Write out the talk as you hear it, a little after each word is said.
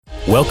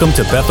Welcome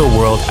to Bethel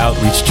World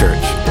Outreach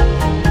Church.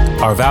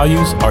 Our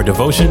values are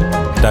devotion,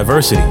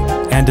 diversity,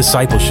 and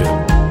discipleship.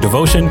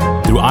 Devotion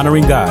through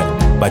honoring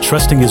God by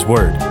trusting His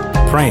Word,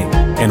 praying,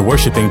 and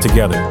worshiping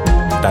together.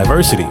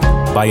 Diversity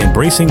by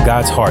embracing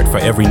God's heart for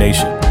every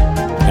nation.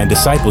 And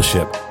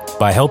discipleship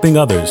by helping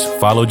others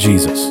follow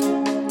Jesus.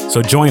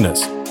 So join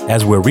us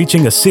as we're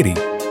reaching a city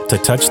to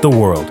touch the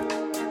world.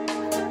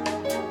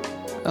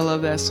 I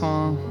love that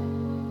song.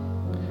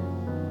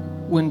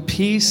 When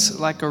peace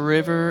like a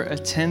river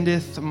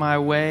attendeth my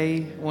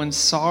way, when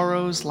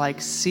sorrows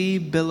like sea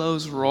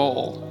billows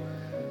roll,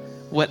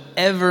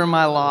 whatever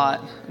my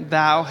lot,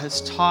 thou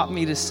hast taught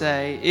me to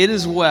say, it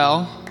is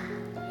well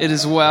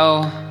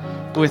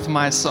with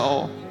my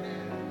soul.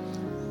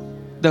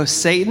 Though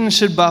Satan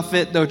should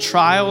buffet, though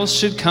trials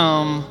should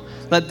come,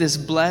 let this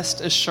blessed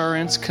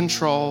assurance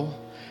control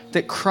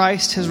that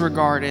Christ has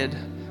regarded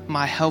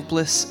my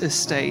helpless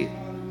estate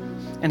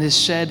and has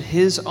shed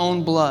his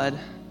own blood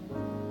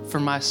for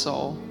my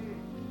soul.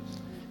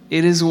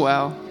 It is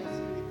well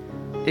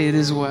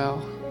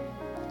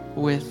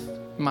with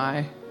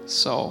my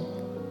soul.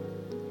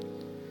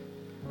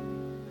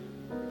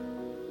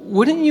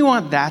 Wouldn't you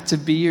want that to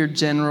be your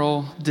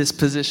general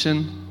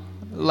disposition?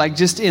 Like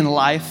just in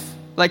life?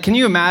 Like, can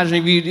you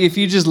imagine if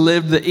you just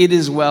lived the it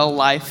is well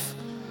life?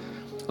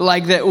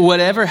 Like that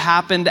whatever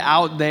happened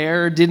out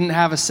there didn't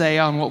have a say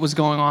on what was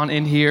going on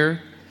in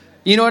here?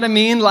 You know what I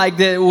mean? Like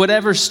that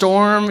whatever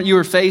storm you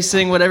were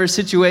facing, whatever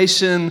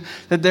situation,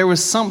 that there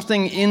was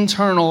something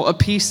internal, a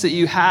peace that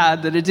you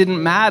had, that it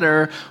didn't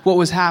matter what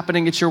was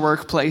happening at your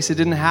workplace. It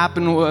didn't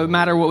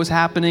matter what was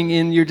happening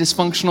in your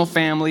dysfunctional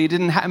family. It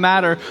didn't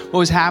matter what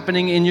was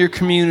happening in your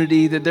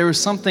community, that there was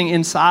something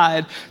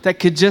inside that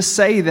could just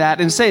say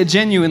that and say it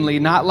genuinely,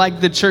 not like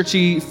the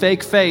churchy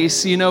fake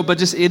face, but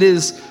just it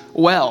is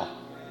well.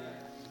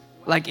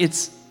 Like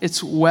it's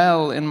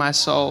well in my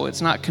soul. It's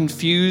not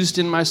confused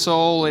in my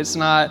soul. It's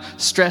not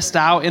stressed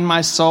out in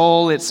my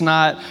soul. It's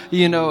not,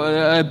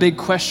 a big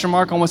question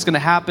mark on what's going to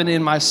happen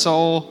in my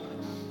soul.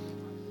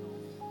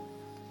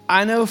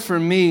 I know for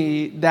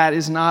me, that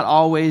is not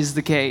always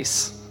the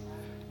case.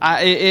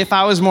 If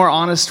I was more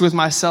honest with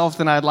myself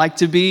than I'd like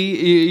to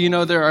be,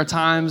 there are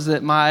times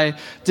that my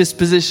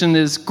disposition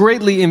is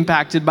greatly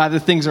impacted by the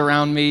things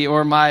around me,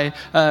 or my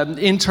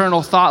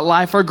internal thought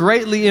life are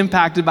greatly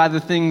impacted by the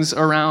things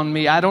around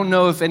me. I don't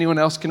know if anyone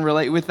else can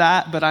relate with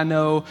that, but I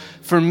know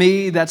for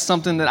me, that's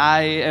something that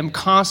I am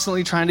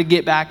constantly trying to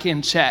get back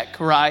in check,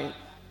 right?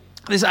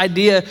 This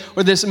idea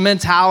or this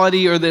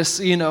mentality or this,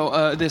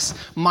 this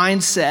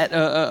mindset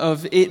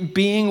of it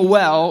being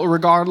well,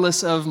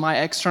 regardless of my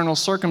external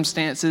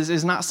circumstances,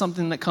 is not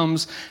something that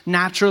comes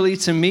naturally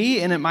to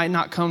me, and it might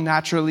not come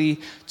naturally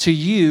to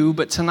you.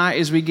 But tonight,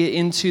 as we get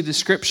into the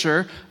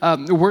scripture,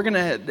 we're going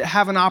to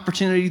have an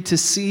opportunity to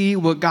see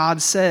what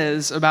God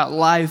says about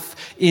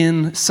life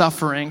in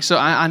suffering. So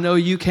I know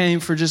you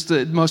came for just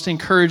the most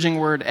encouraging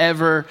word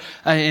ever,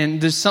 and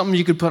there's something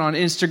you could put on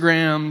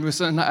Instagram with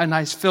a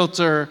nice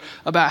filter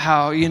about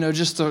how,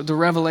 just the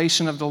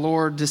revelation of the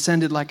Lord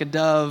descended like a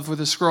dove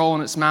with a scroll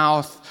in its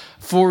mouth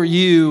for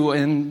you,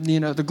 and,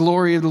 the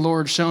glory of the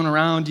Lord shone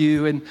around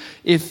you. And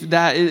if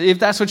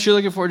that's what you're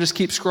looking for, just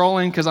keep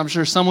scrolling, because I'm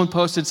sure someone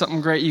posted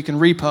something great you can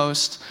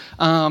repost.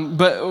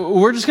 But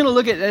we're just going to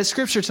look at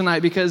scripture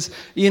tonight because,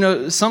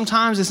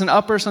 sometimes it's an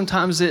upper,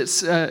 sometimes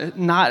it's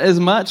not as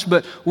much,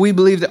 but we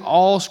believe that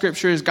all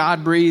scripture is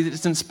God-breathed,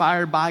 it's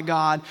inspired by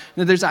God,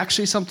 and that there's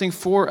actually something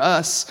for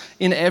us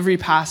in every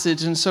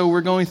passage. And so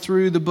we're going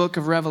through the book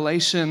of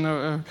Revelation,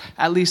 or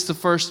at least the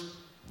first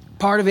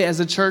part of it as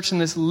a church in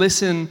this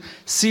Listen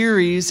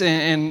series,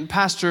 and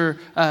Pastor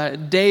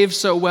Dave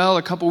so well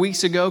a couple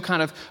weeks ago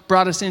kind of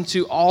brought us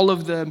into all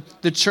of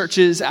the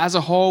churches as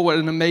a whole. What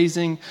an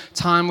amazing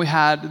time we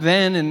had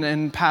then,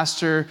 and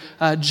Pastor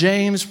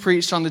James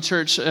preached on the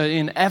church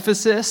in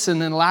Ephesus,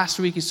 and then last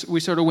week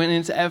we sort of went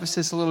into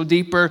Ephesus a little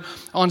deeper.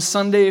 On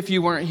Sunday, if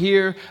you weren't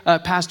here,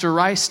 Pastor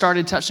Rice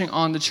started touching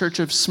on the church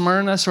of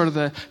Smyrna, sort of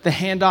the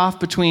handoff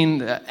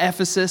between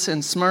Ephesus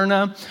and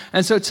Smyrna.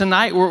 And so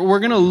tonight we're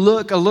going to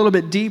look a little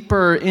bit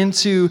deeper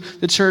into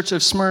the church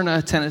of Smyrna,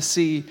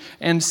 Tennessee,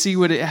 and see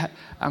what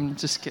I'm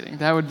just kidding.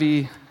 That would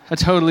be a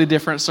totally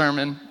different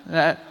sermon.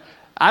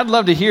 I'd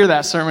love to hear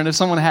that sermon if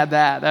someone had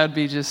that. That would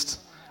be just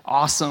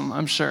awesome,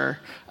 I'm sure.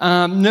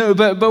 But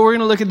we're going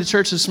to look at the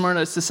church of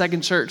Smyrna. It's the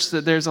second church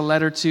that there's a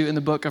letter to in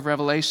the book of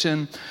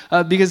Revelation,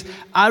 because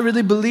I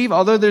really believe,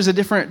 although there's a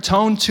different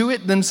tone to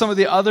it than some of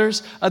the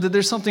others, that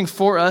there's something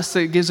for us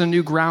that gives a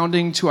new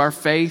grounding to our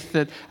faith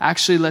that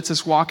actually lets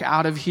us walk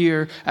out of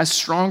here as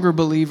stronger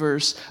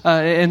believers.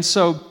 And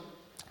so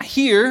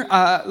here,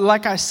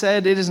 like I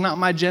said, it is not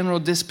my general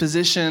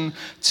disposition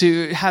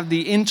to have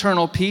the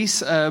internal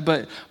peace,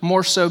 but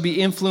more so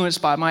be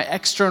influenced by my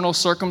external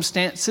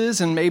circumstances,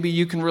 and maybe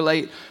you can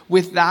relate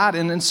with that.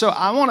 And so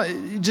I want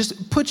to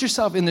just put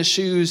yourself in the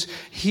shoes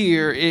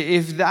here.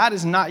 If that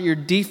is not your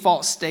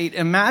default state,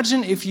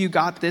 imagine if you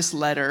got this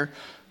letter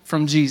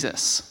from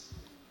Jesus.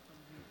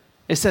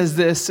 It says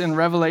this in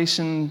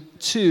Revelation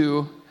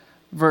 2,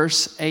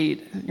 verse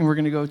 8, and we're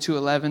going to go to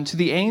 11. To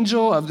the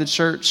angel of the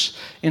church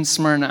in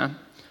Smyrna,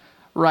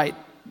 write,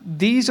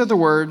 these are the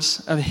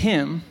words of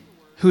him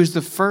who is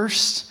the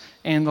first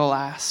and the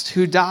last,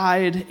 who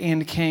died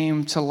and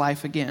came to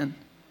life again.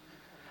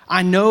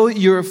 I know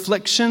your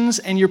afflictions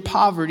and your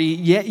poverty,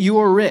 yet you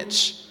are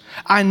rich.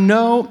 I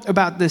know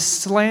about the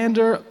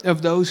slander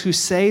of those who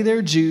say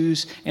they're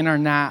Jews and are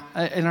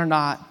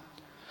not,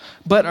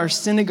 but are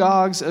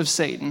synagogues of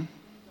Satan.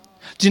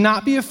 Do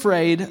not be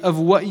afraid of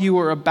what you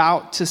are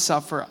about to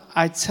suffer.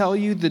 I tell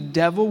you, the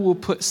devil will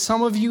put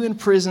some of you in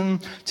prison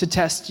to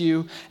test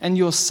you, and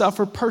you'll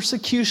suffer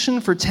persecution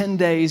for 10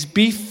 days.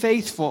 Be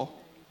faithful,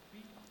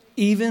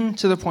 even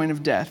to the point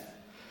of death,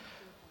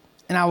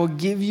 and I will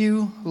give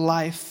you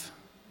life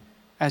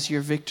as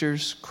your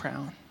victor's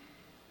crown.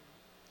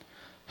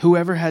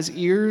 Whoever has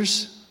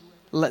ears,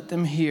 let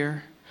them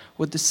hear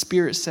what the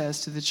Spirit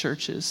says to the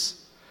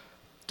churches.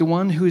 The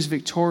one who is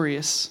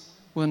victorious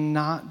will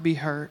not be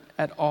hurt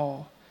at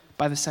all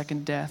by the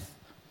second death.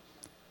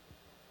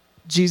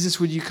 Jesus,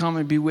 would you come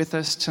and be with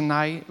us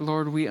tonight?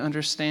 Lord, we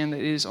understand that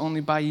it is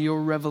only by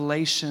your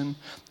revelation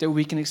that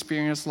we can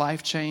experience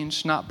life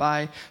change, not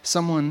by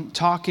someone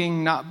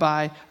talking, not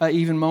by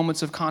even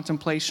moments of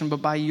contemplation,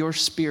 but by your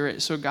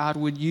Spirit. So God,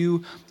 would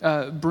you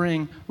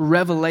bring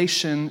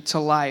revelation to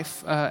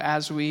life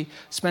as we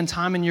spend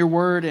time in your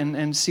word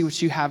and see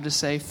what you have to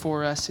say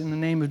for us. In the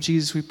name of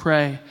Jesus, we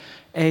pray.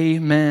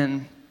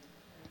 Amen.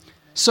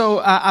 So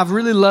I've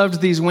really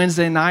loved these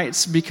Wednesday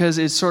nights because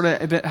it sort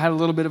of had a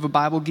little bit of a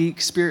Bible geek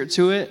spirit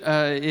to it.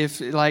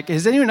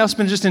 Has anyone else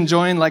been just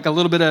enjoying like a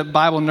little bit of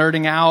Bible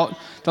nerding out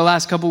the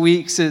last couple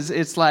weeks?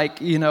 It's like,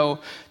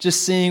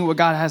 just seeing what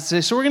God has to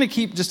say. So we're going to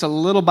keep just a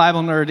little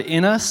Bible nerd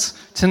in us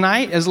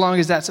tonight, as long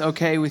as that's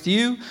okay with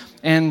you.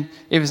 And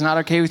if it's not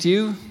okay with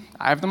you,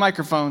 I have the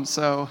microphone,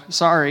 so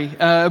sorry.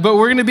 But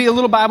we're going to be a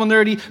little Bible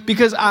nerdy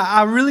because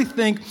I really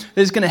think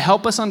that it's going to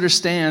help us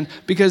understand,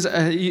 because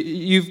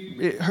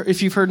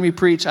if you've heard me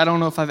preach, I don't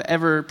know if I've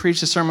ever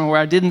preached a sermon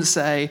where I didn't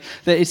say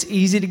that it's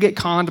easy to get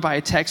conned by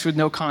a text with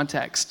no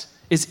context.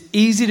 It's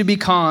easy to be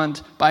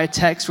conned by a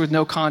text with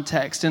no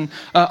context. And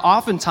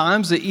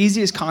oftentimes, the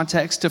easiest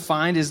context to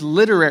find is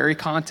literary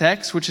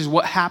context, which is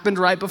what happened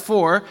right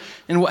before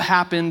and what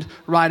happened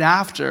right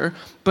after.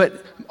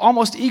 But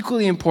almost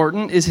equally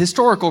important is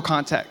historical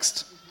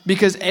context,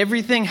 because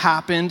everything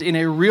happened in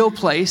a real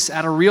place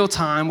at a real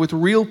time with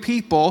real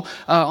people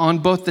on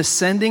both the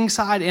sending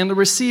side and the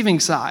receiving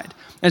side.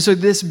 And so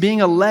this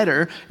being a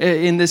letter,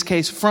 in this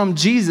case from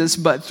Jesus,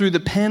 but through the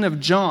pen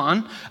of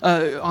John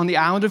on the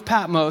island of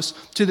Patmos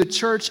to the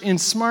church in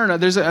Smyrna,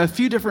 there's a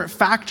few different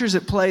factors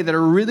at play that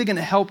are really going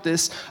to help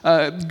this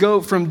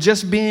go from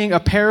just being a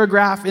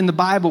paragraph in the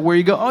Bible where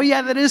you go, oh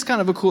yeah, that is kind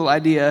of a cool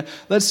idea.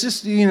 Let's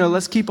just,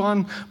 let's keep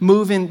on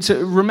moving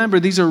to remember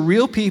these are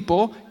real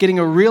people getting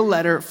a real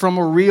letter from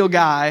a real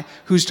guy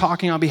who's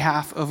talking on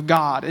behalf of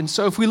God. And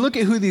so if we look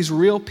at who these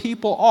real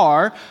people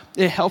are,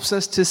 it helps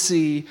us to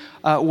see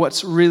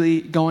what's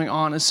really going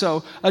on. And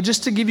so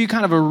just to give you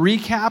kind of a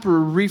recap or a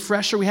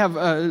refresher, we have,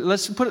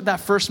 let's put that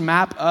first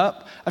map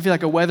up. I feel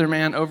like a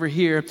weatherman over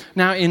here.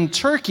 Now in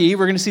Turkey,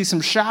 we're going to see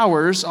some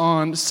showers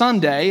on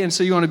Sunday. And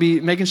so you want to be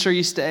making sure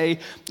you stay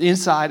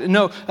inside.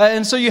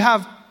 And so you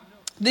have,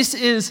 this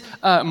is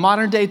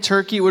modern day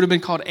Turkey. It would have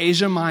been called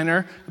Asia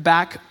Minor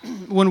back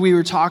when we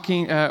were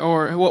talking,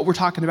 or what we're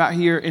talking about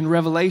here in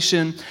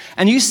Revelation.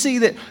 And you see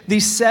that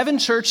these 7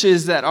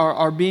 churches that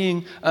are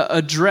being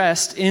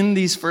addressed in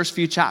these first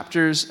few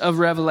chapters of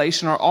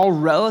Revelation are all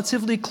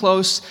relatively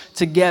close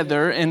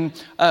together. And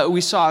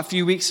we saw a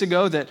few weeks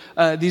ago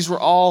that these were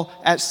all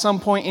at some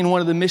point in one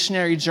of the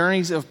missionary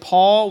journeys of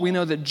Paul. We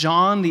know that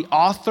John, the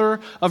author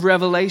of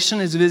Revelation,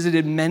 has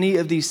visited many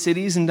of these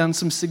cities and done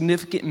some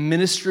significant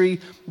ministry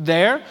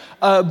there.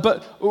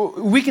 But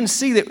we can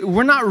see that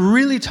we're not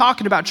really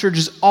talking about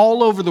churches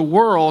all over the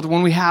world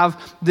when we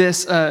have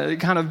this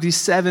kind of these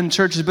 7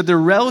 churches, but they're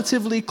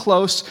relatively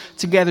close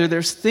together.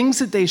 There's things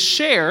that they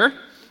share.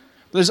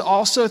 There's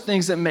also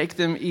things that make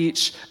them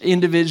each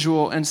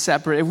individual and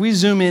separate. If we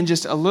zoom in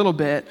just a little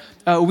bit,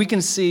 we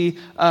can see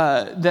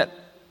that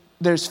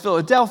there's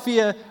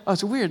Philadelphia. Oh,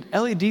 it's weird.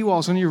 LED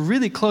walls, when you're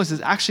really close,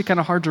 it's actually kind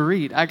of hard to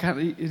read.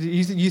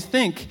 You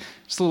think,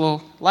 just a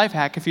little life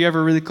hack, if you're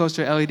ever really close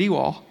to an LED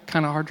wall,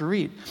 kind of hard to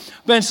read.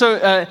 But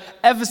so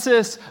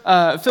Ephesus,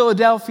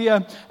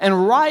 Philadelphia,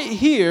 and right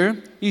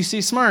here, you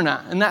see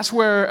Smyrna. And that's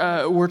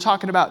where we're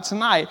talking about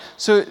tonight.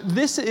 So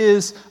this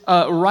is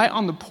right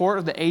on the port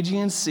of the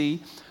Aegean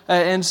Sea.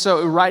 And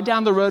so right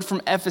down the road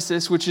from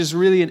Ephesus, which is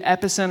really an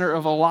epicenter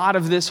of a lot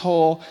of this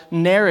whole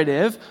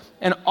narrative.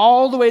 And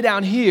all the way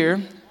down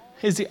here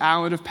is the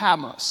island of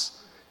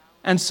Patmos.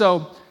 And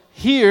so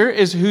here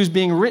is who's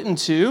being written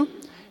to.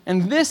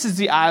 And this is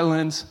the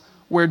island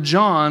where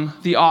John,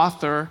 the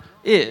author,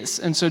 is.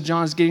 And so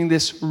John's getting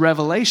this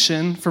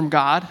revelation from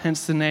God,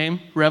 hence the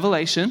name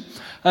Revelation.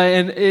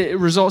 And it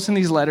results in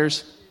these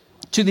letters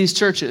to these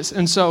churches.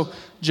 And so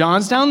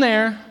John's down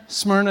there,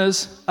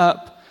 Smyrna's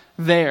up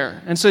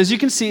there. And so as you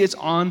can see, it's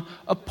on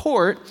a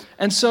port.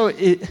 And so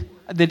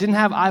They didn't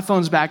have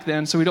iPhones back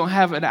then, so we don't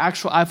have an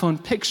actual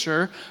iPhone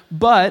picture,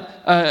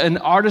 but an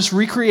artist's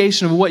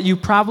recreation of what you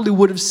probably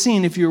would have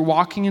seen if you were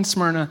walking in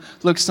Smyrna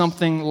looks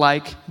something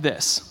like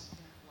this.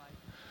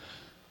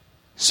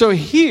 So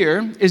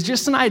here is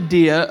just an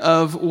idea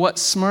of what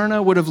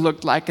Smyrna would have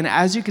looked like, and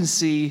as you can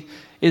see,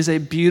 is a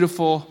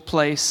beautiful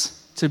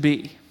place to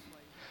be.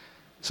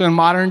 So in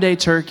modern-day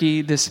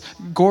Turkey, this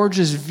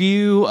gorgeous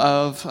view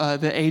of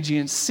the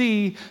Aegean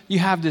Sea, you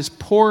have this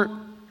port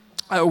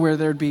where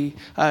there'd be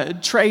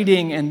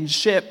trading and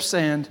ships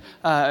and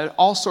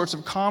all sorts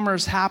of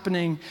commerce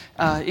happening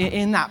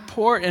in that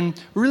port. And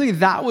really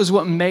that was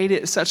what made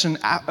it such an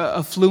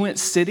affluent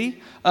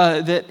city,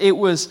 that it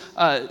was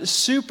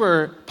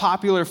super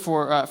popular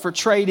for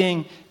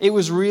trading. It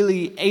was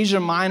really Asia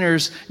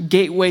Minor's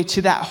gateway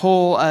to that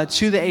whole,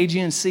 to the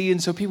Aegean Sea.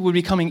 And so people would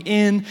be coming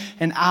in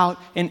and out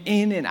and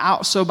in and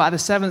out. So by the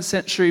 7th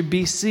century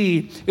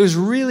BC, it was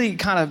really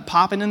kind of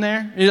popping in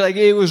there.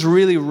 It was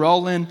really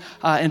rolling,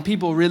 and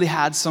people really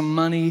had some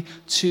money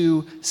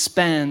to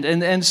spend.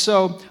 And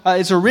so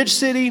it's a rich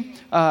city.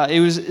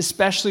 It was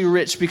especially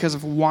rich because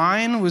of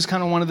wine was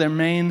kind of one of their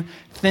main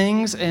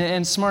things.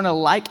 And Smyrna,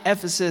 like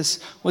Ephesus,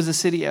 was a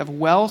city of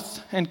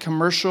wealth and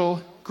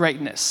commercial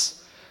greatness.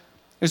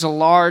 It was a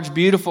large,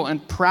 beautiful,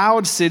 and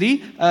proud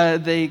city.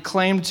 They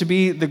claimed to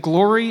be the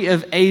glory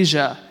of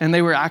Asia, and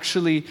they were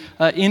actually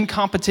in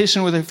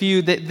competition with a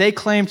few. They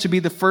claimed to be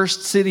the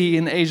first city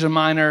in Asia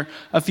Minor.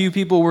 A few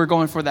people were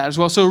going for that as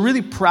well. So a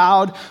really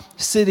proud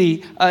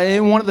city.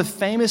 And one of the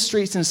famous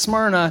streets in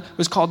Smyrna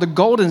was called the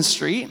Golden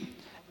Street.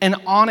 And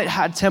on it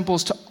had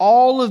temples to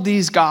all of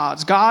these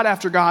gods, God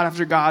after God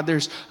after God.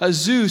 There's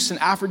Zeus and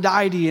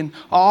Aphrodite and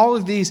all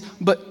of these.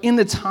 But in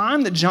the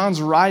time that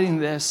John's writing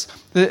this,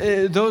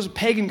 those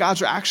pagan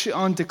gods were actually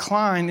on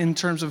decline in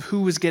terms of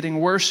who was getting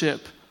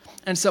worship.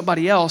 And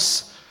somebody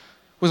else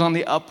was on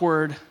the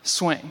upward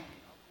swing.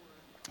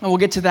 And we'll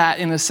get to that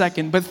in a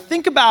second. But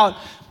think about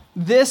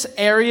this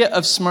area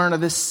of Smyrna,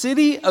 the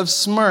city of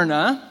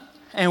Smyrna,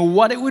 and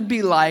what it would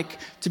be like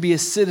to be a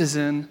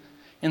citizen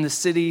in the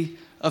city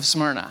of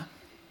Smyrna.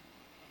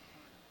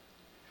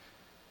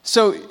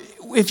 So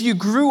if you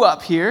grew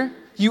up here,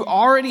 you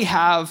already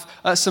have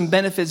some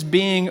benefits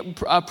being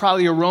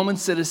probably a Roman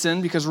citizen,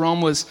 because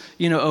Rome was,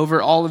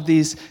 over all of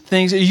these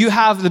things. You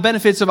have the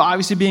benefits of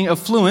obviously being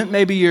affluent.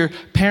 Maybe your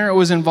parent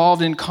was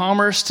involved in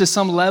commerce to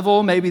some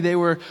level. Maybe they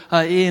were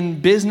in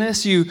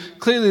business. You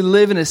clearly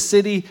live in a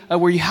city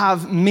where you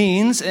have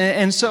means.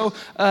 And so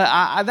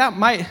that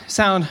might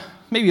sound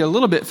maybe a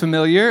little bit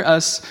familiar,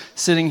 us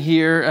sitting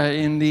here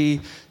in the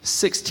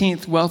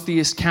 16th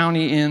wealthiest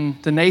county in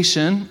the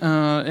nation.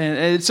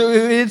 And so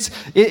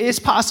it's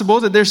possible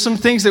that there's some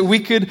things that we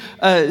could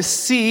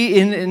see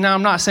in, now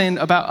I'm not saying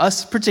about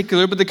us in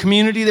particular, but the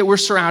community that we're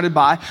surrounded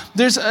by.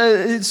 There's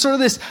sort of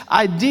this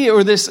idea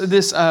or this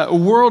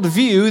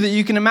worldview that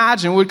you can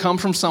imagine would come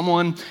from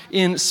someone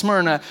in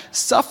Smyrna.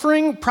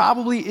 Suffering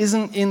probably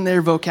isn't in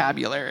their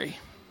vocabulary.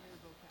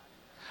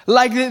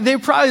 Like they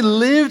probably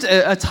lived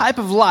a type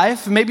of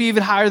life, maybe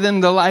even higher than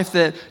the life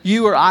that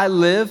you or I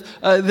live,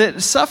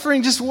 that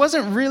suffering just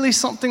wasn't really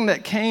something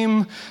that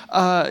came,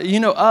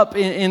 up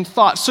in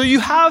thought. So you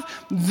have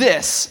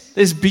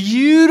this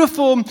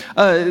beautiful,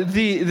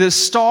 the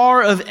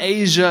star of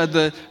Asia,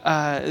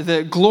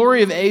 the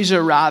glory of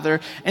Asia rather,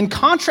 and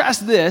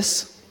contrast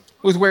this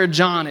with where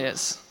John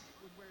is.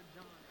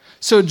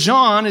 So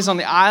John is on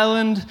the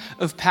island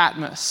of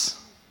Patmos.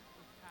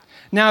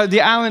 Now,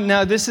 the island,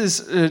 this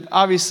is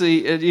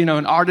obviously,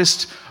 an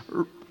artist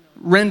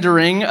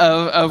rendering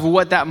of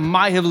what that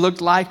might have looked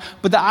like.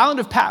 But the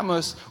island of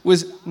Patmos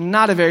was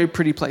not a very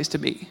pretty place to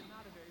be.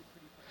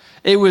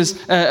 It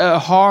was a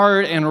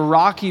hard and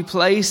rocky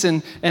place.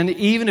 And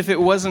even if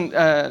it wasn't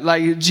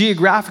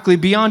geographically,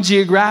 beyond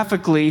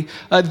geographically,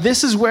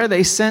 this is where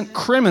they sent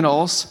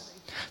criminals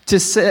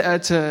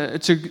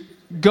to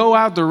go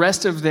out the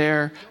rest of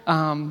their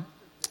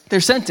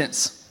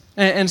sentence.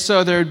 And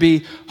so there would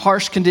be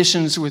harsh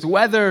conditions with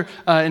weather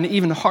and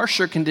even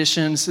harsher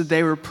conditions that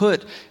they were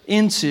put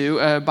into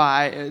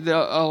by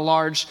a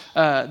large,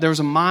 there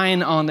was a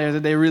mine on there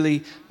that they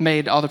really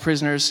made all the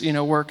prisoners,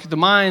 work the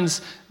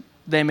mines.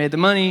 They made the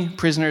money,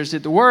 prisoners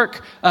did the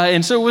work,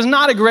 and so it was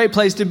not a great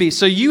place to be.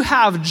 So you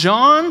have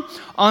John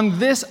on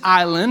this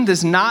island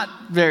that's not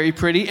very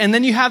pretty, and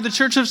then you have the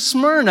church of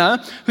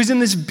Smyrna, who's in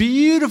this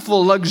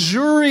beautiful,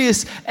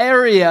 luxurious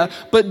area,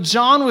 but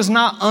John was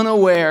not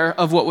unaware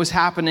of what was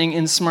happening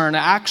in Smyrna.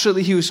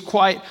 Actually, he was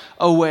quite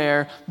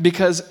aware,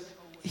 because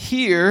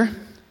here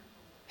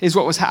is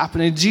what was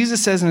happening.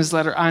 Jesus says in his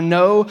letter, I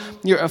know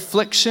your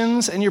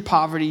afflictions and your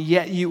poverty,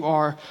 yet you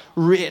are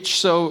rich.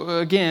 So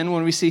again,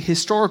 when we see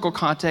historical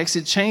context,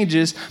 it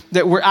changes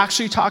that we're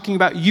actually talking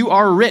about you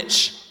are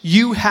rich.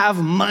 You have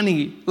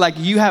money. Like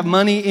you have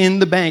money in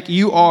the bank.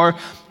 You are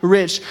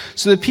rich.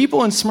 So the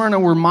people in Smyrna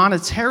were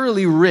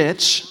monetarily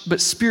rich, but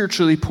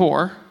spiritually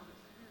poor.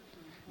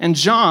 And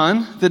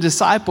John, the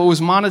disciple, was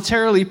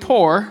monetarily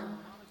poor,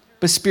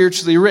 but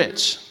spiritually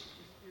rich.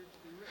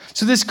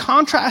 So this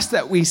contrast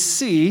that we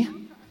see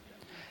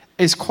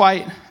is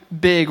quite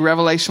big.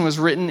 Revelation was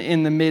written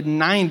in the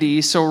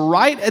mid-90s. So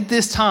right at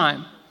this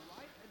time,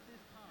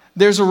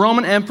 there's a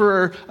Roman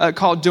emperor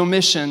called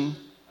Domitian,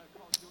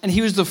 and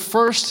he was the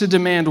first to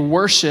demand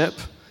worship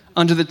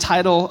under the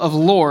title of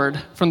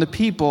Lord from the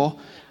people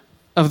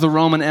of the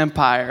Roman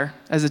Empire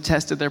as a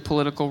test of their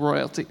political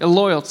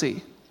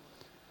loyalty.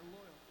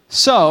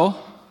 So,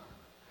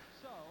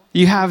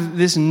 you have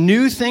this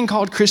new thing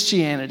called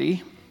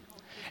Christianity,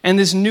 and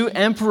this new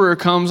emperor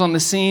comes on the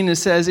scene and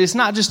says it's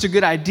not just a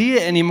good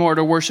idea anymore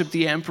to worship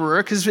the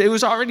emperor, because it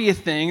was already a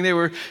thing. They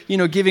were,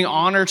 giving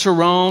honor to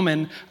Rome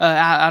and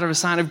out of a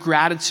sign of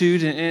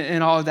gratitude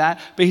and all of that.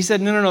 But he said,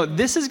 no,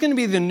 this is going to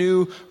be the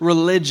new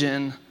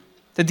religion,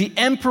 that the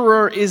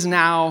emperor is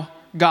now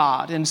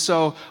God. And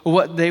so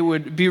what they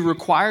would be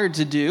required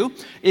to do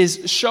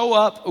is show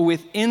up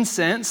with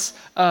incense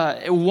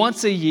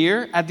once a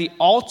year at the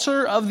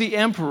altar of the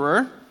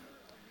emperor,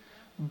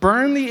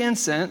 burn the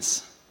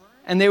incense,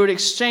 and they would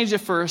exchange it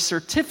for a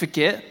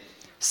certificate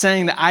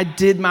saying that I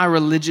did my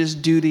religious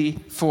duty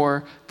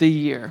for the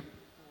year.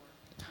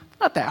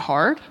 Not that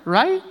hard,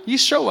 right? You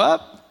show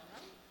up,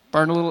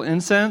 burn a little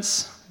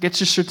incense, get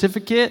your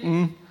certificate,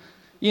 and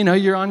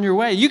you're on your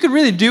way. You could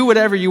really do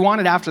whatever you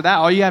wanted after that.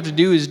 All you have to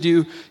do is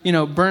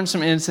burn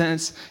some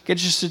incense,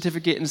 get your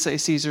certificate, and say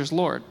Caesar's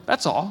Lord.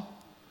 That's all.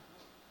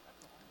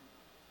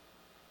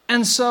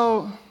 And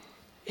so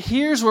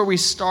here's where we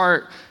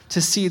start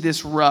to see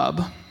this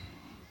rub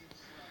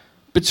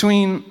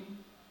between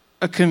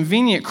a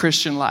convenient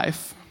Christian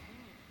life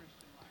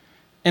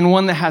and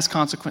one that has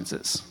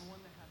consequences.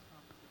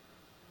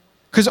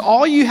 Because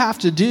all you have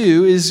to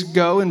do is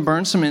go and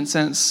burn some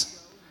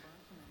incense,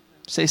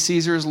 say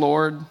Caesar is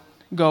Lord,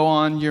 go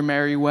on your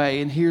merry way.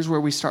 And here's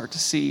where we start to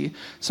see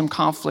some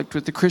conflict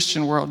with the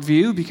Christian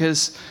worldview,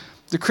 because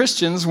the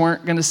Christians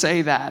weren't going to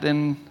say that.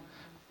 And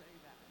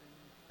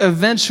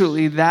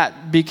eventually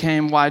that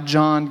became why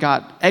John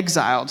got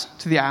exiled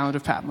to the island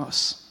of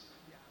Patmos.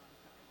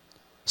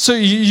 So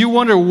you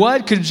wonder,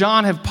 what could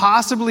John have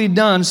possibly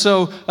done?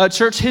 So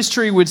church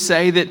history would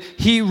say that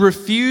he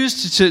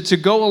refused to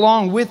go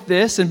along with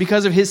this, and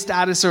because of his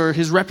status or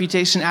his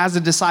reputation as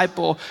a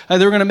disciple,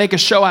 they were going to make a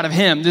show out of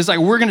him. It's like,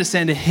 we're going to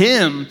send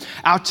him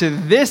out to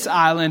this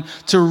island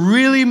to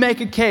really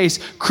make a case.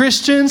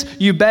 Christians,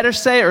 you better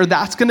say, or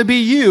that's going to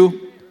be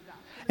you.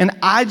 And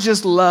I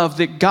just love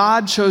that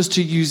God chose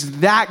to use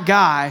that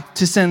guy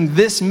to send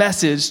this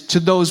message to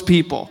those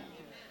people.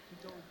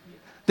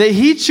 That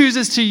he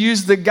chooses to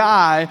use the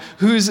guy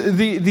who's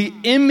the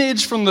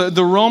image from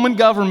the Roman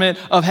government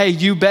of, hey,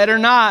 you better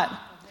not.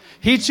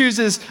 He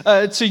chooses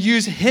to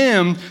use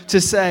him to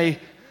say,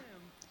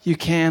 you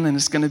can, and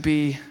it's going to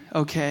be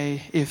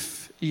okay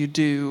if you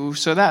do.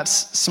 So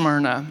that's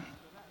Smyrna.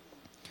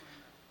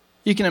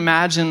 You can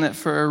imagine that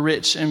for a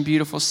rich and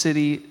beautiful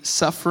city,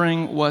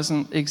 suffering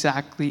wasn't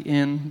exactly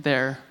in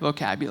their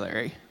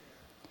vocabulary.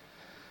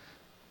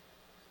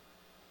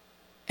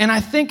 And I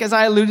think, as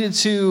I alluded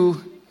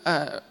to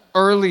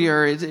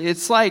earlier,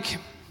 it's like,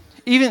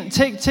 even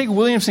take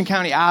Williamson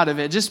County out of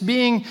it. Just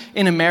being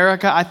in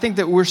America, I think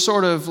that we're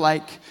sort of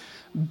like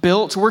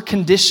we're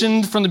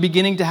conditioned from the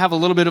beginning to have a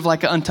little bit of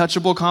like an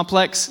untouchable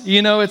complex.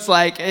 It's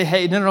like,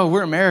 hey, no,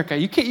 we're America.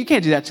 You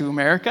can't do that to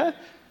America.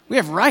 We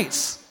have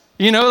rights.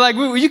 You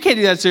can't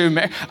do that to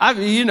America.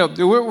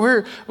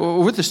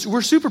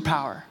 We're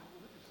superpower.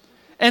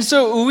 And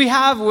so we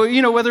have,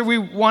 whether we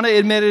want to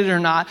admit it or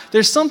not,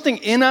 there's something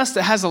in us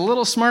that has a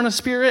little Smyrna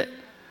spirit,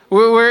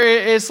 where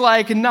it's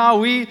like,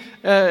 no,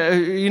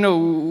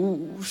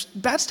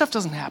 bad stuff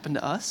doesn't happen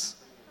to us.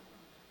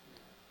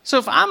 So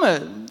if I'm a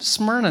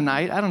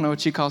Smyrnanite, I don't know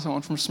what you call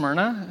someone from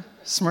Smyrna,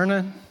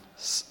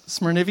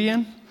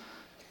 Smyrnivian,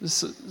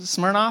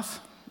 Smirnoff.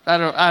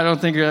 I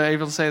don't think you're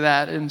able to say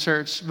that in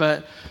church,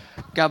 but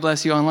God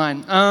bless you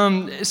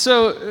online.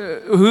 So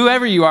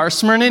whoever you are,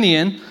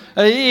 Smyrninian,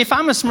 if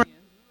I'm a Smyrnanian,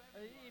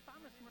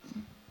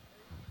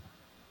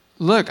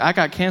 look, I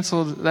got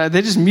canceled.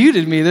 They just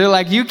muted me. They're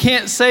like, you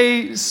can't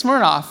say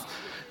Smirnoff.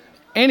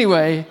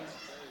 Anyway,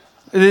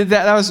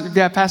 that was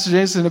Pastor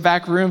Jason in the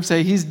back room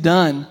say he's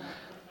done.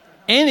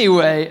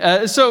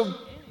 Anyway, so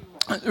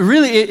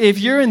really, if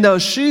you're in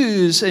those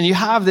shoes and you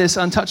have this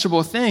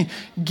untouchable thing,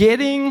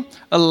 getting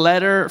a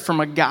letter from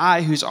a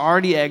guy who's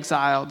already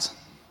exiled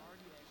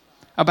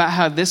about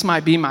how this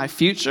might be my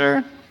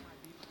future,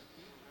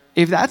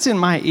 if that's in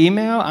my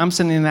email, I'm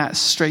sending that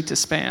straight to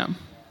spam.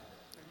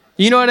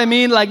 You know what I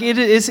mean? Like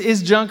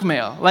it's junk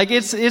mail. Like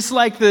it's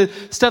like the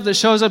stuff that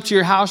shows up to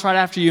your house right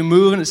after you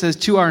move and it says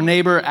to our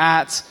neighbor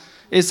at.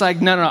 It's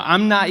like, no,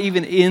 I'm not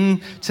even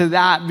into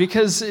that,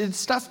 because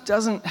stuff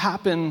doesn't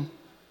happen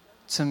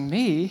to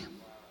me.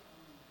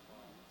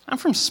 I'm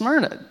from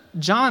Smyrna.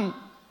 John,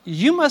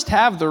 you must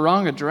have the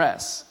wrong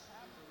address.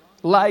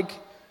 Like,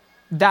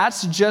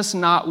 that's just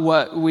not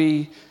what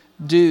we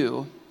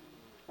do.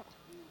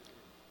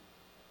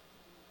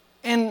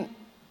 And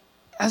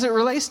as it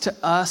relates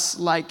to us,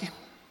 like,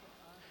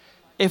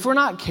 if we're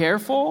not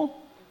careful,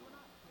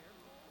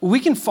 we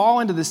can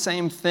fall into the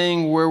same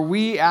thing where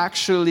we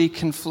actually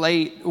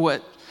conflate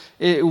what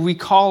we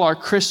call our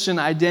Christian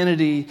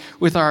identity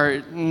with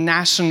our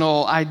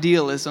national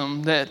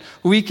idealism, that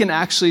we can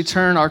actually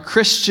turn our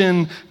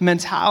Christian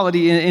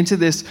mentality into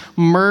this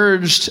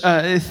merged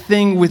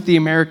thing with the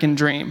American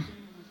dream.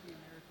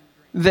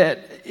 That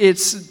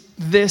it's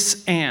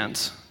this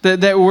and.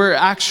 That we're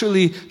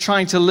actually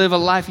trying to live a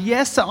life,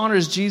 yes, that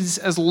honors Jesus,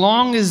 as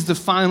long as the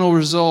final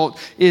result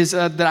is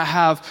that I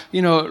have,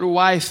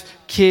 wife,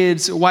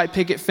 kids, white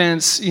picket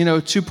fence,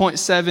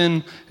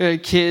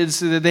 2.7 kids,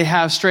 that they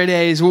have straight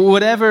A's,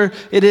 whatever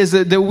it is,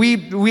 that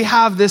we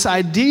have this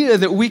idea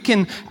that we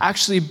can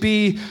actually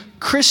be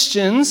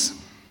Christians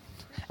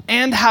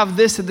and have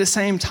this at the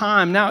same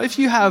time. Now, if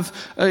you have,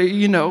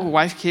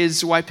 wife,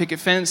 kids, white picket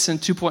fence, and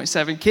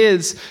 2.7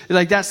 kids,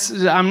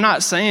 I'm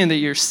not saying that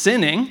you're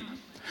sinning.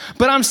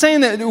 But I'm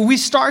saying that we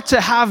start to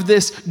have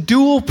this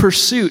dual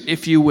pursuit,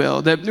 if you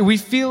will, that we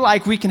feel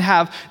like we can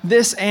have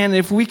this, and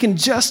if we can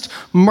just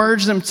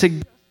merge them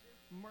together,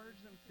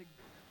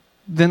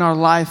 then our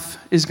life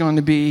is going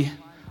to be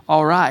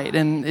all right.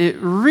 And it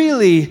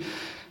really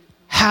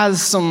has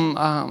some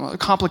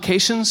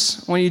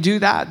complications when you do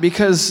that,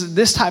 because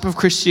this type of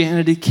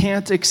Christianity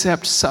can't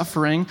accept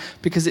suffering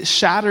because it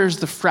shatters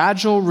the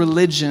fragile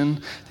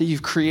religion that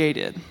you've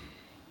created.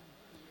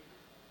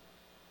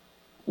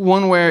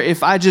 One where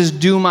if I just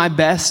do my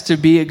best to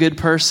be a good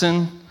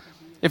person,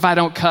 if I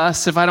don't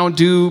cuss, if I don't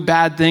do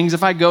bad things,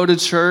 if I go to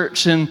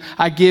church and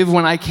I give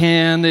when I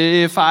can,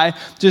 if I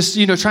just,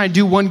 try and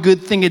do one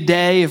good thing a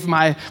day, if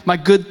my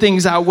good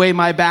things outweigh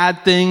my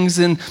bad things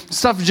and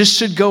stuff just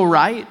should go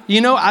right.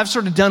 I've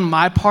sort of done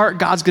my part.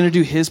 God's going to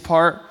do his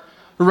part,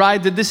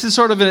 right? That this is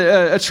sort of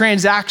a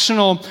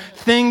transactional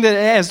thing that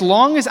as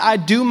long as I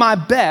do my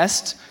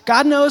best,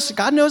 God knows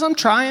I'm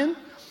trying.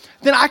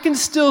 Then I can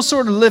still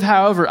sort of live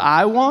however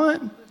I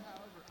want.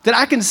 That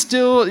I can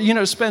still,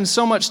 spend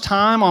so much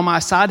time on my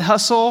side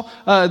hustle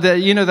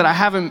that I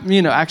haven't,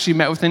 actually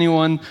met with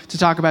anyone to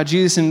talk about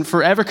Jesus in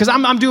forever, because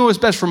I'm doing what's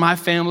best for my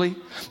family.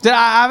 That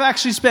I've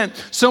actually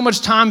spent so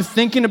much time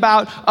thinking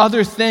about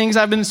other things.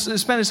 I've been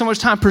spending so much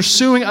time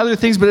pursuing other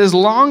things. But as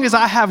long as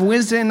I have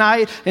Wednesday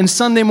night and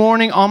Sunday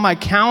morning on my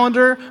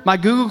calendar, my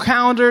Google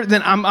Calendar,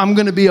 then I'm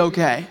going to be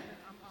okay.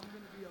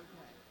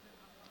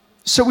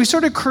 So we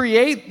sort of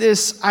create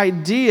this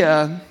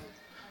idea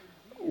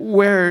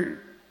where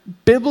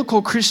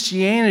biblical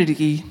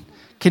Christianity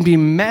can be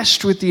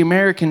meshed with the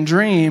American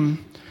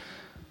dream,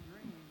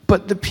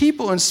 but the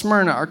people in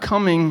Smyrna are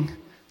coming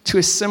to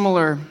a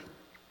similar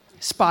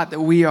spot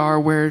that we are,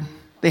 where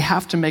they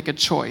have to make a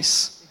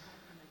choice.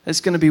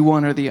 It's going to be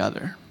one or the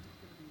other.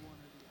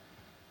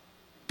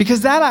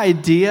 Because that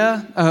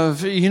idea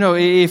of,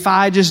 if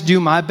I just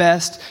do my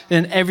best,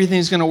 then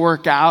everything's going to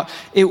work out,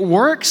 it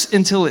works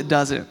until it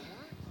doesn't.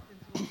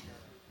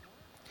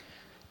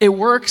 It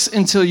works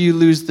until you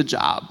lose the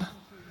job.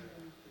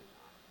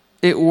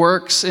 It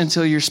works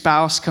until your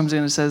spouse comes in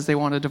and says they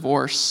want a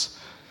divorce.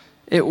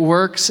 It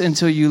works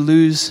until you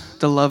lose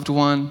the loved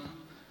one.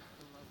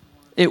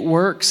 It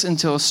works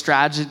until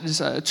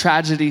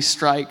tragedy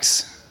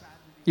strikes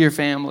your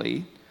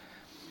family.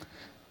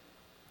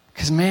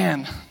 Because,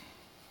 man,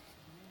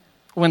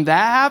 when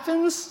that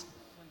happens,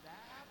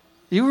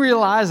 you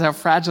realize how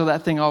fragile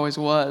that thing always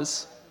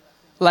was.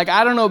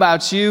 I don't know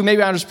about you,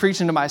 maybe I'm just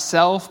preaching to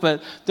myself,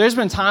 but there's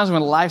been times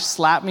when life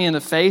slapped me in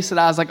the face that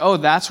I was like, oh,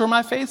 that's where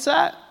my faith's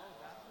at?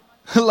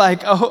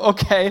 Oh,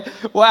 okay,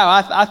 wow,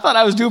 I thought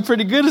I was doing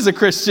pretty good as a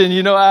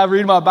Christian. I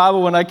read my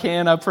Bible when I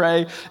can, I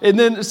pray. And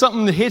then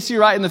something that hits you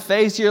right in the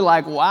face, you're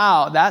like,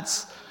 wow,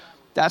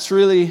 that's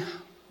really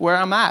where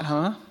I'm at,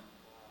 huh?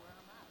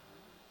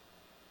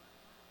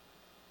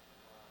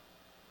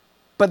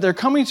 But they're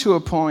coming to a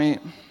point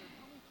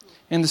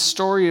in the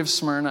story of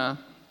Smyrna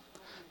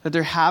that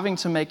they're having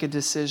to make a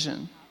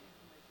decision.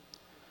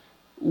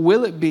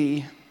 Will it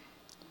be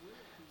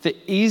the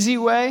easy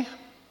way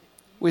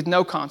with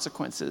no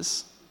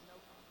consequences,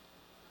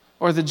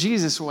 or the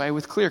Jesus way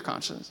with clear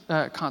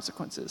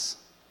consequences?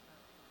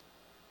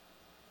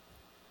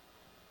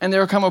 And there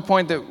will come a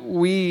point that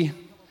we,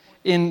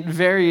 in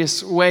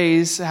various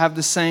ways, have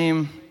the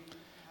same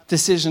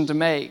decision to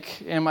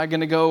make. Am I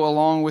going to go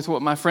along with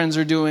what my friends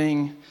are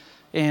doing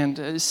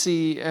and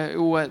see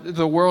what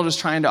the world is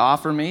trying to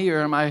offer me,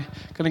 or am I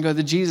going to go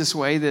the Jesus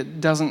way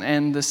that doesn't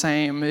end the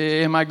same?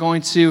 Am I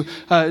going to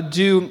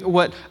do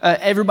what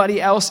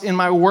everybody else in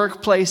my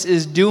workplace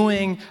is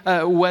doing,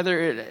 whether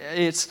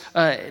it's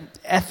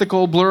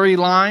ethical blurry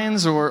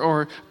lines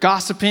or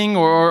gossiping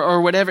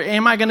or whatever?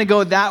 Am I going to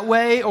go that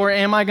way, or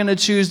am I going to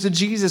choose the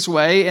Jesus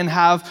way and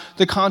have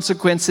the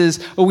consequences?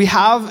 We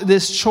have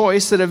this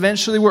choice that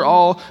eventually we're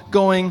all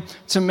going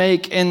to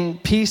make,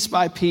 and piece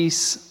by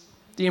piece,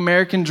 the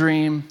American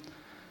dream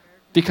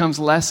becomes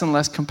less and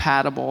less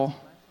compatible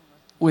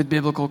with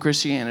biblical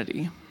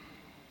Christianity.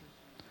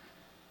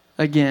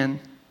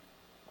 Again,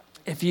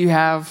 if you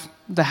have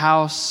the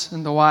house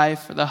and the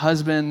wife, or the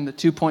husband, the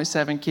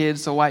 2.7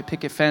 kids, the white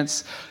picket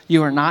fence,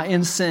 you are not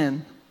in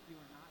sin,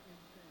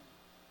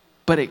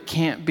 but it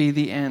can't be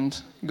the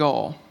end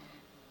goal.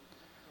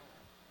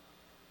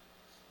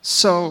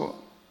 So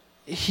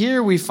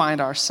here we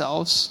find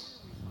ourselves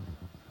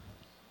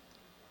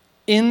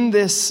in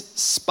this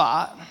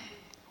spot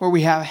where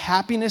we have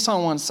happiness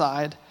on one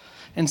side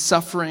and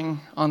suffering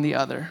on the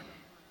other.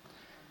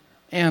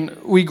 And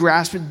we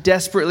grasp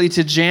desperately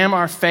to jam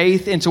our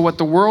faith into what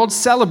the world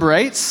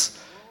celebrates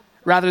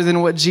rather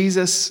than what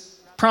Jesus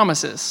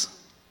promises.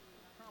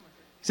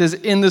 He says,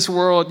 in this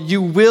world,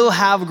 you will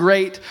have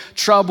great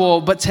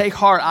trouble, but take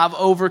heart, I've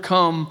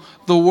overcome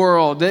the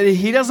world.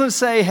 He doesn't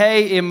say,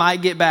 hey, it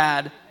might get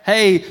bad.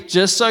 Hey,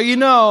 just so you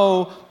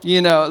know,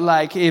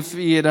 like if,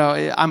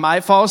 I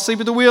might fall asleep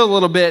at the wheel a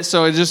little bit,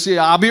 so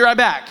I'll be right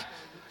back.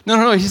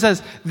 No. He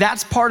says,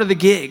 that's part of the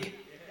gig.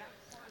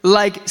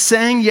 Like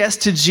saying yes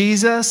to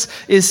Jesus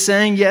is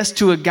saying yes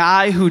to a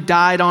guy who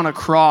died on a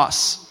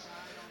cross.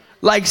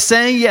 Like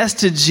saying yes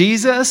to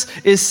Jesus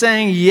is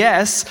saying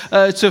yes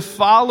to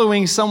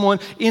following someone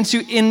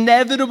into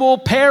inevitable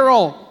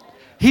peril.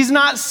 He's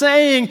not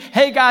saying,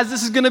 hey guys,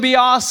 this is going to be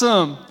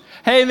awesome.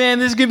 Hey man,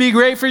 this is going to be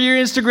great for your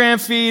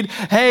Instagram feed.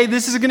 Hey,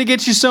 this is going to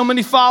get you so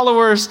many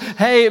followers.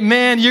 Hey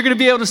man, you're going to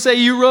be able to say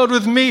you rode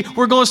with me.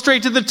 We're going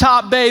straight to the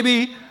top,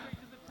 baby.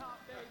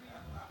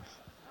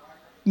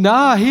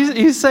 Nah,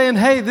 he's saying,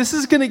 hey, this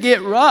is going to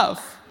get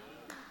rough.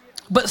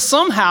 But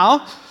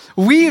somehow,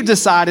 we've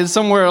decided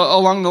somewhere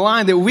along the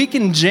line that we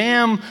can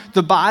jam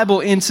the Bible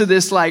into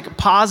this like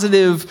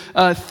positive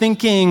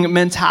thinking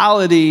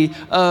mentality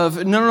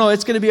of, no,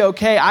 it's going to be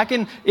okay.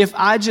 If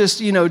I just,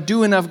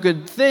 do enough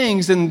good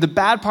things, then the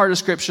bad part of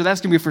Scripture, that's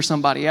going to be for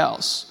somebody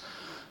else.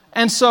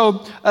 And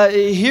so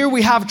here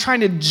we have trying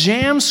to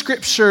jam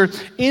Scripture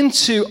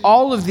into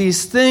all of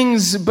these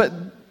things, but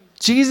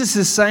Jesus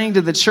is saying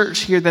to the church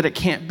here that it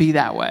can't be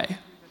that way.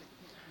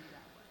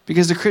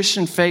 Because the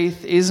Christian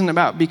faith isn't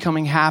about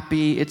becoming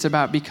happy, it's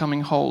about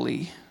becoming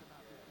holy.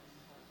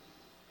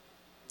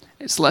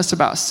 It's less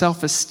about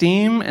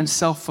self-esteem and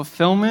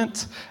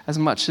self-fulfillment as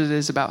much as it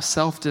is about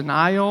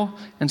self-denial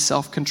and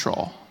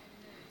self-control.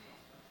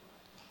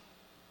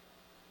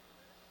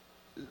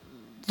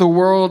 The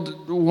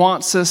world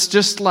wants us,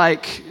 just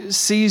like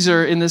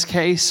Caesar in this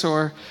case,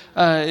 or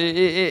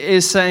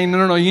is saying,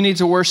 no, you need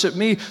to worship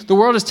me. The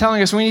world is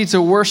telling us we need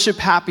to worship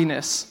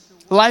happiness.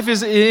 Life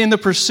is in the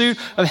pursuit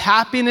of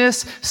happiness,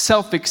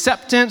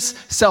 self-acceptance,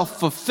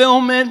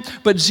 self-fulfillment.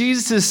 But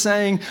Jesus is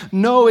saying,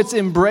 no, it's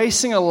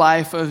embracing a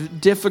life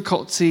of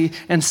difficulty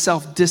and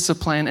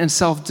self-discipline and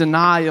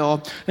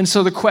self-denial. And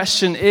so the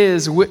question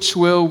is, which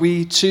will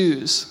we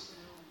choose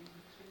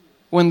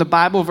when the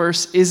Bible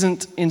verse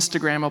isn't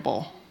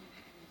Instagrammable?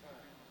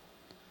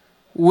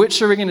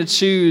 Which are we going to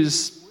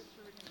choose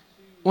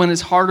when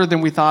it's harder than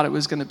we thought it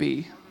was going to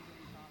be?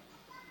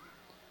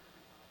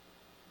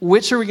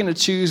 Which are we going to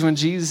choose when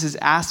Jesus is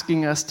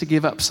asking us to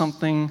give up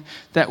something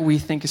that we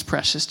think is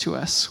precious to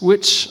us?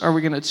 Which are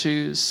we going to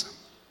choose?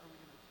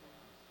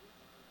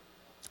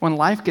 When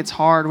life gets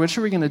hard, which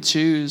are we going to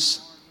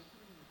choose?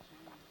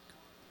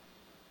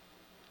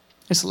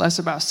 It's less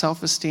about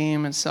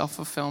self-esteem and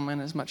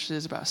self-fulfillment as much as it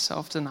is about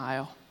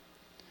self-denial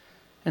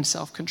and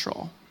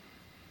self-control.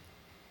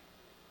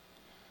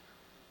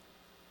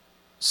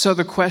 So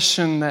the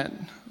question that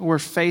we're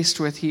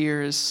faced with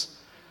here is,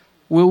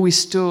 will we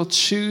still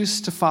choose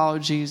to follow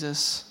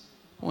Jesus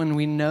when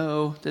we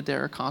know that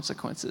there are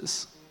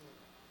consequences?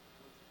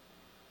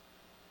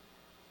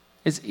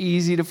 It's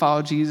easy to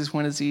follow Jesus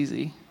when it's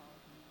easy.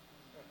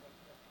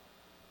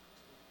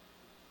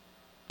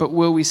 But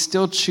will we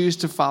still choose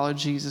to follow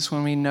Jesus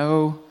when we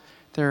know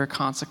there are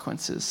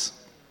consequences?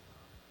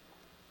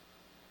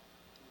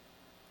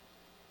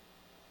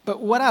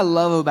 But what I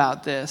love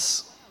about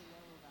this,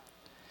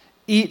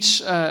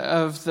 each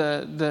of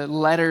the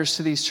letters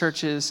to these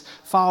churches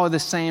follow the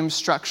same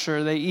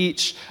structure. They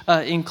each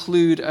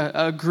include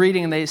a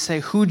greeting. They say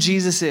who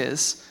Jesus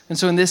is. And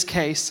so in this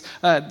case,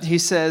 he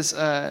says,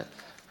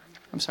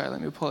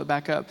 let me pull it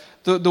back up.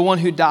 The one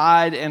who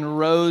died and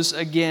rose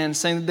again,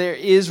 saying that there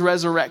is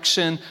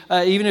resurrection.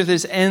 Even if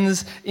this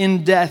ends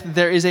in death,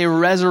 there is a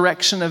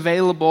resurrection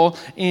available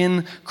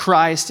in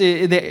Christ.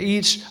 They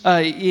each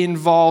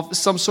involve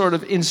some sort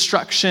of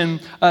instruction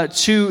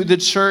to the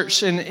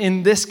church. And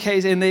in this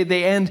case, and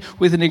they end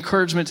with an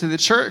encouragement to the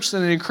church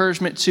and an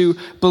encouragement to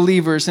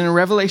believers. And in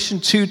Revelation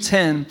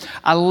 2:10,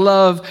 I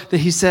love that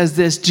he says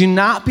this: do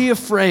not be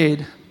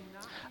afraid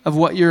of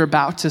what you're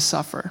about to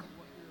suffer.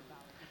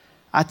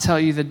 I tell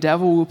you, the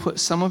devil will put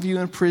some of you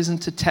in prison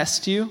to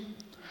test you,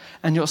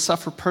 and you'll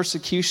suffer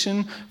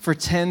persecution for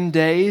 10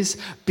 days.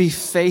 Be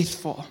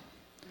faithful,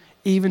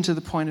 even to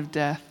the point of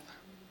death,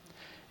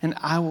 and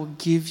I will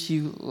give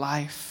you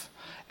life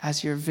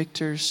as your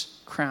victor's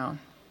crown.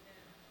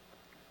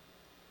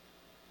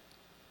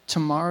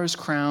 Tomorrow's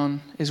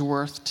crown is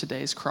worth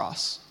today's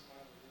cross.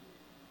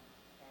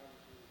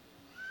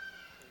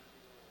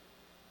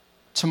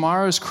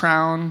 Tomorrow's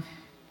crown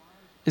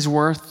is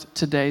worth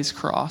today's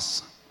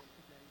cross.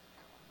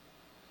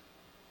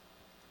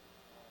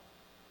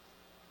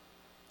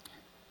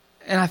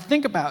 And I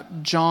think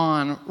about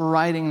John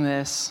writing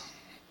this.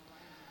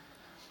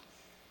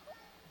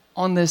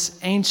 on this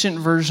ancient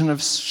version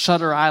of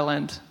Shutter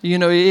Island. You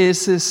know,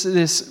 it's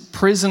this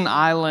prison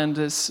island.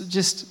 It's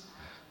just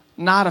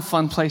not a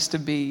fun place to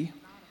be.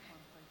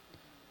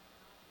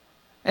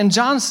 And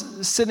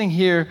John's sitting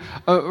here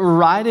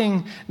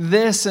writing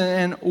this,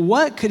 and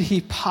what could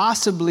he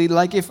possibly,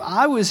 like, if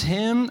I was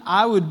him,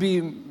 I would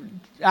be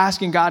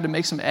asking God to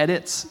make some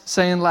edits,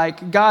 saying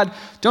like, God,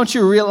 don't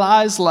you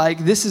realize like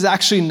this is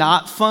actually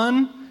not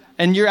fun?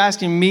 And you're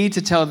asking me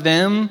to tell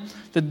them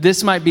that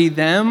this might be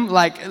them.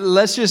 Like,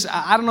 let's just,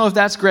 I don't know if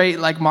that's great,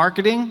 like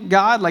marketing,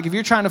 God. Like if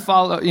you're trying to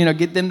follow,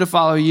 get them to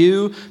follow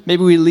you,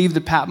 maybe we leave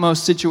the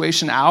Patmos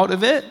situation out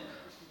of it.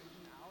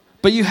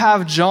 But you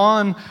have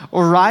John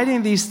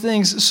writing these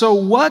things. So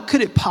what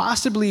could it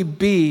possibly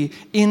be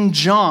in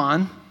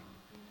John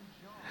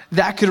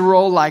that could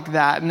roll like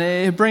that? And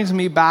it brings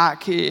me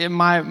back,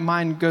 my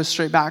mind goes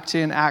straight back to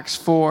in Acts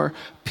 4.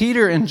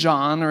 Peter and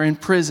John are in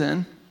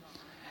prison,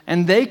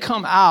 and they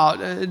come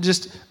out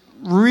just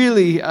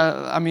really,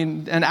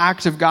 an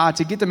act of God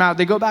to get them out.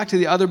 They go back to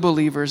the other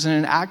believers, and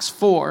in Acts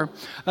 4,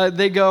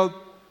 they go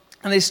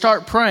and they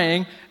start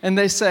praying, and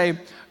they say,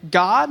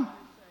 God,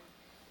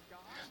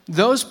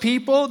 those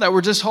people that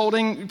were just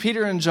holding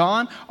Peter and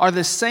John are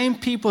the same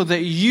people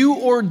that you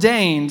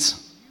ordained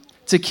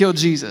to kill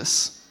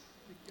Jesus.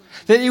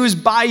 That it was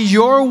by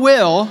your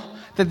will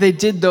that they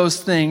did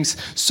those things.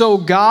 So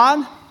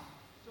God,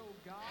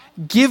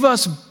 give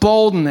us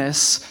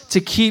boldness to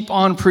keep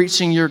on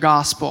preaching your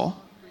gospel.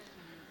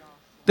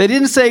 They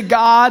didn't say,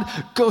 God,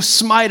 go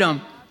smite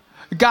them.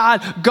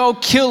 God, go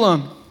kill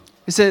them.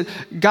 They said,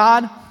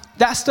 God,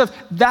 that stuff,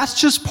 that's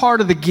just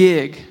part of the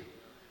gig.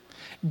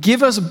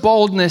 Give us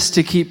boldness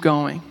to keep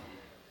going.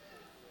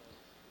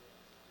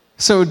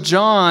 So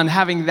John,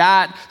 having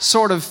that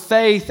sort of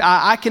faith,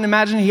 I can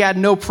imagine he had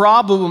no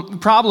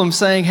problem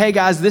saying, hey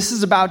guys, this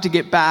is about to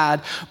get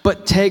bad,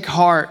 but take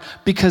heart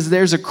because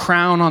there's a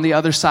crown on the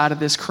other side of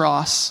this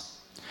cross.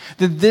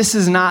 That this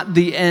is not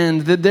the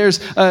end, that there's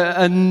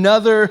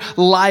another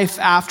life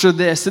after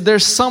this, that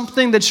there's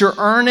something that you're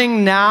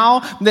earning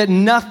now that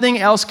nothing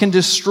else can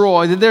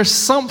destroy, that there's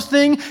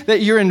something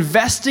that you're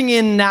investing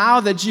in now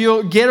that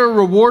you'll get a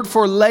reward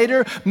for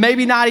later,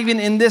 maybe not even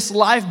in this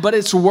life, but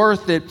it's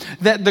worth it.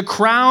 That the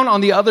crown on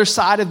the other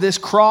side of this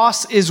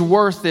cross is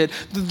worth it.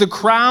 The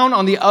crown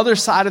on the other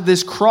side of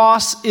this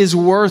cross is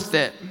worth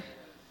it.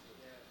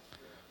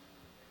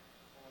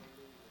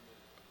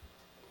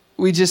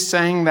 We just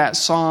sang that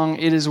song,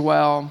 It Is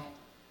Well.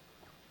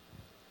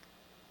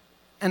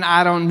 And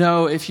I don't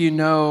know if you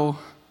know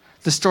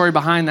the story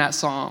behind that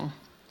song.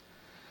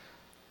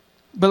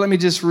 But let me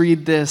just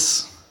read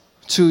this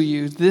to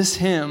you. This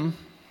hymn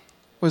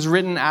was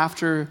written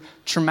after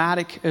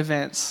traumatic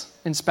events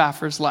in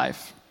Spafford's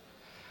life.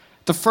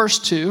 The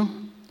first two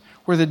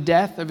were the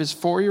death of his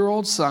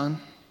 4-year-old son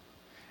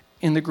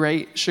in the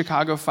Great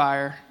Chicago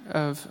Fire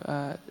of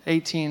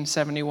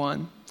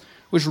 1871,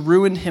 which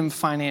ruined him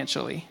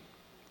financially.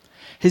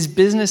 His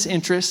business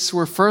interests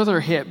were further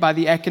hit by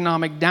the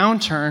economic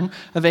downturn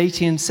of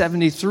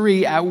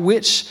 1873, at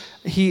which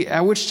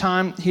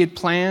time he had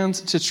planned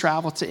to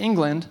travel to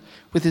England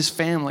with his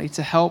family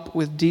to help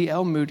with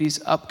D.L.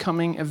 Moody's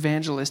upcoming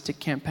evangelistic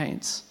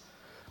campaigns.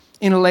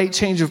 In a late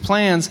change of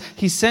plans,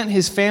 he sent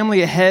his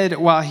family ahead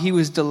while he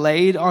was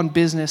delayed on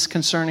business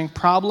concerning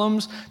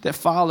problems that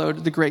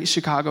followed the Great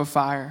Chicago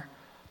Fire.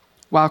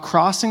 While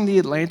crossing the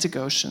Atlantic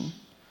Ocean,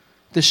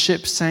 the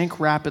ship sank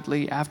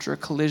rapidly after a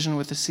collision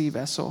with a sea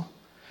vessel,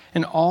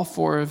 and all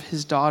 4 of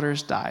his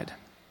daughters died.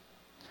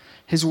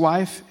 His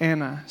wife,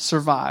 Anna,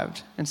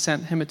 survived and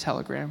sent him a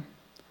telegram,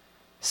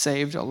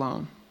 saved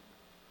alone.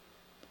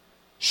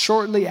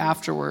 Shortly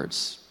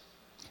afterwards,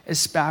 as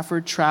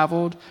Spafford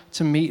traveled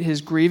to meet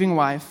his grieving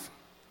wife,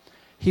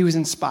 he was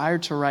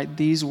inspired to write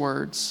these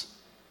words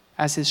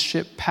as his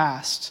ship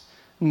passed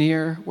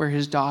near where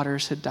his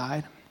daughters had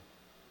died.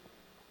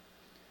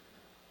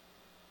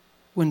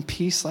 When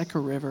peace like a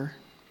river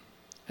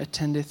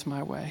attendeth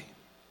my way,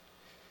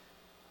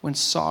 when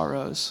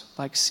sorrows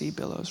like sea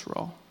billows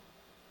roll,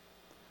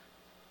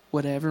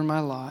 whatever my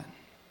lot,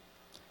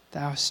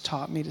 thou hast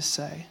taught me to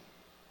say,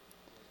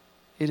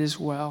 it is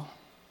well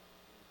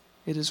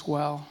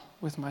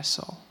with my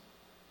soul.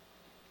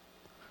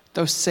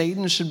 Though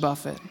Satan should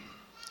buffet,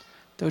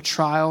 though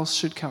trials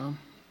should come,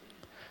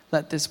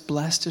 let this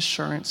blessed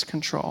assurance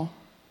control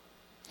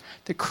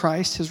that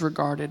Christ has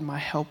regarded my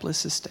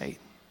helpless estate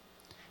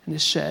and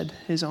has shed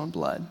his own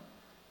blood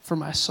for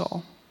my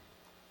soul.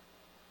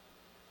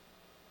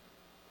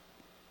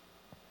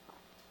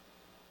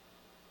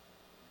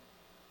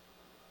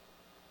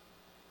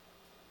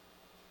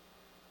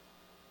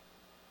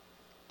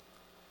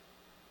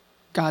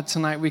 God,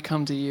 tonight we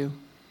come to you.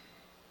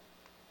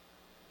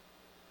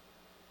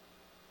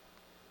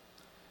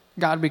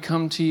 God, we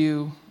come to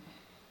you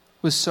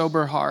with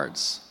sober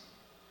hearts,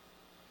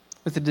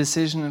 with a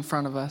decision in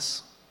front of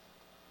us.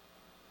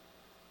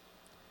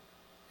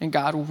 And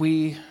God,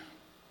 we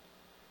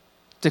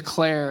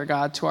declare,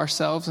 God, to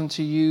ourselves and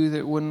to you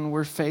that when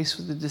we're faced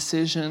with the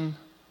decision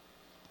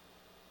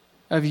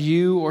of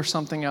you or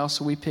something else,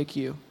 we pick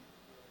you.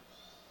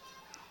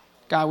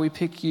 God, we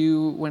pick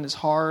you when it's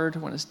hard,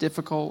 when it's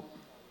difficult.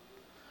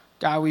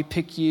 God, we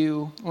pick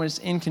you when it's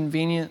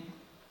inconvenient.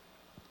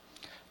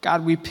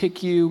 God, we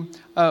pick you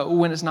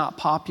when it's not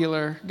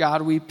popular.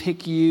 God, we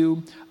pick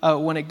you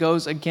when it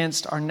goes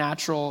against our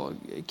natural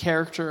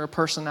character or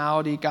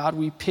personality. God,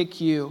 we pick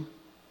you.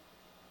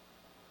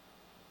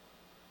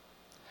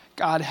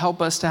 God,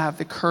 help us to have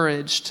the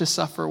courage to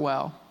suffer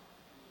well.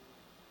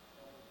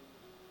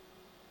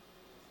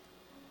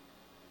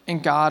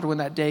 And God, when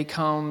that day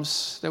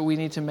comes that we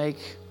need to make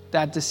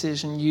that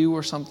decision, you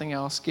or something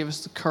else, give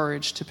us the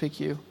courage to pick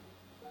you,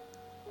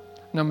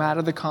 no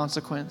matter the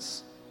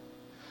consequence.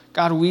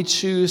 God, we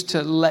choose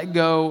to let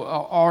go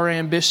our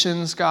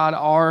ambitions, God,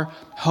 our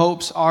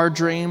hopes, our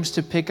dreams,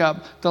 to pick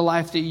up the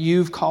life that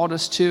you've called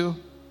us to.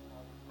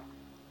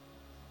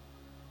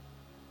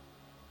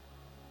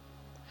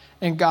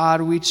 And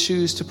God, we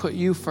choose to put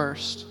you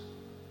first,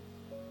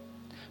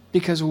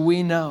 because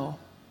we know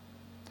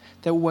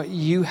that what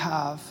you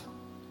have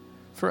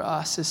for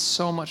us is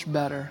so much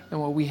better than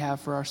what we have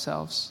for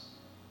ourselves.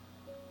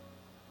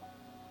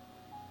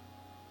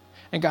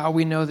 And God,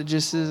 we know that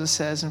just as it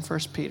says in 1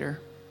 Peter,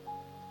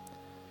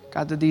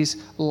 God, that these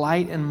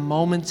light and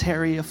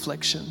momentary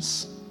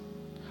afflictions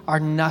are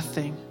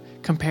nothing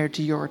compared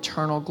to your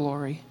eternal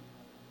glory.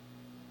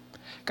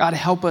 God,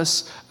 help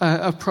us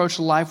approach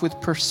life with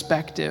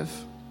perspective.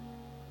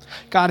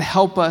 God,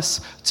 help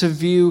us to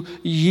view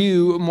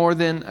you more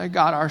than,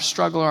 God, our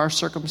struggle or our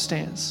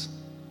circumstance.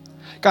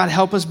 God,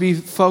 help us be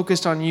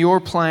focused on your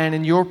plan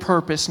and your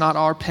purpose, not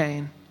our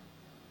pain.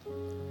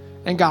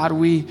 And God,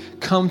 we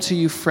come to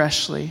you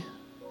freshly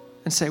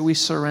and say we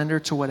surrender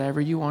to whatever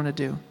you want to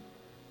do.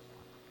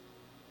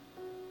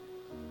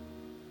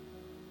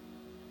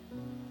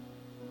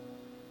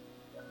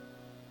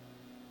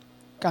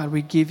 God,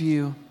 we give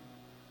you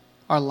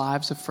our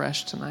lives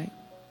afresh tonight.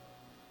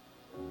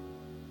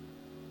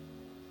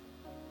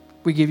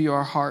 We give you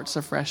our hearts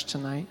afresh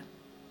tonight.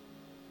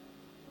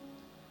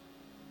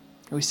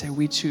 And we say,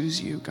 we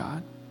choose you,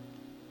 God.